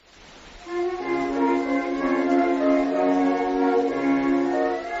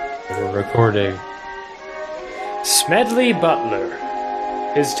recording. Smedley Butler.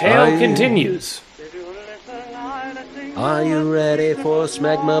 His tale continues. Are you ready for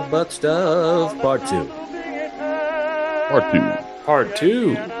Smegma Butt Stuff Part 2? Part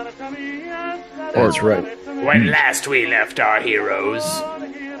 2. That's right. When last we left our heroes.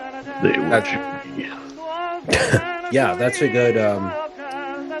 Yeah, that's a good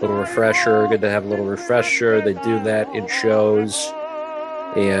little refresher. Good to have a little refresher. They do that in shows.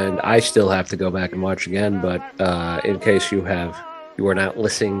 And I still have to go back and watch again, but in case you are not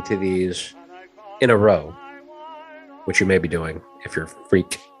listening to these in a row, which you may be doing if you're a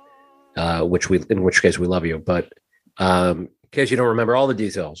freak, in which case we love you. But in case you don't remember all the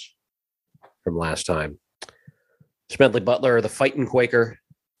details from last time, Smedley Butler, the fighting Quaker,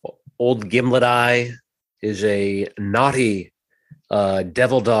 old Gimlet Eye, is a naughty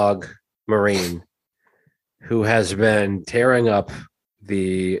devil dog Marine who has been tearing up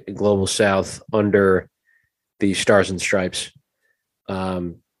the global South under the Stars and Stripes.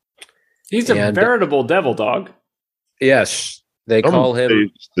 He's a veritable devil dog. Yes, they call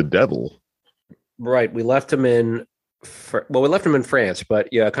him the devil. Right. We left him in. We left him in France, but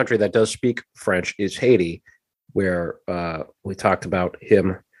yeah, a country that does speak French is Haiti, where we talked about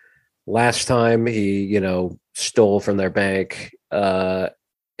him last time. He, stole from their bank and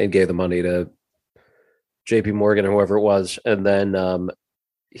gave the money to JP Morgan or whoever it was. And then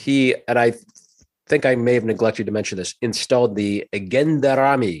I think I may have neglected to mention this, installed the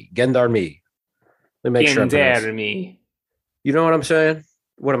Gendarme. Let me make sure. Gendarme. You know what I'm saying?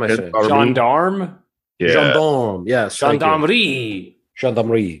 What am I saying? Gendarme? Yeah. Gendarme. Yes. Gendarmerie.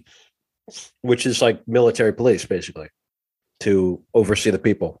 Gendarmerie. Which is like military police, basically, to oversee the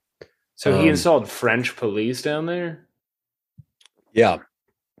people. So he installed French police down there? Yeah.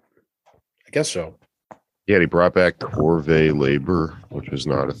 I guess so. Yeah, he brought back corvée labor, which is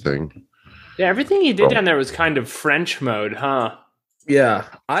not a thing. Yeah, everything he did down there was kind of French mode, huh? Yeah.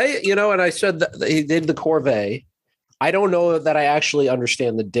 And I said that he did the corvée. I don't know that I actually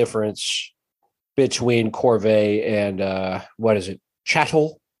understand the difference between corvée and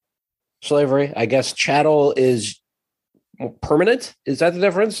chattel slavery. I guess chattel is permanent. Is that the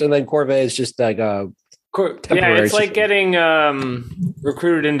difference? And then corvée is just like temporary. Yeah, it's like getting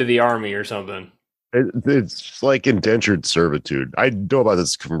recruited into the army or something. It's like indentured servitude. I know about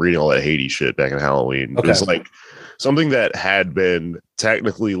this from reading all that Haiti shit back in Halloween. Okay. It's like something that had been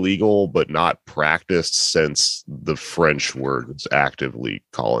technically legal but not practiced since the French were actively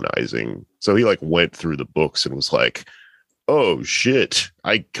colonizing. So he went through the books and was like, oh shit,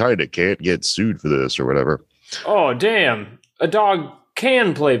 I kind of can't get sued for this or whatever. Oh damn, a dog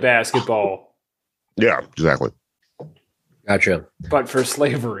can play basketball. Yeah, exactly. Gotcha. But for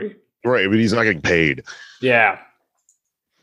slavery. Right, but he's not getting paid. Yeah.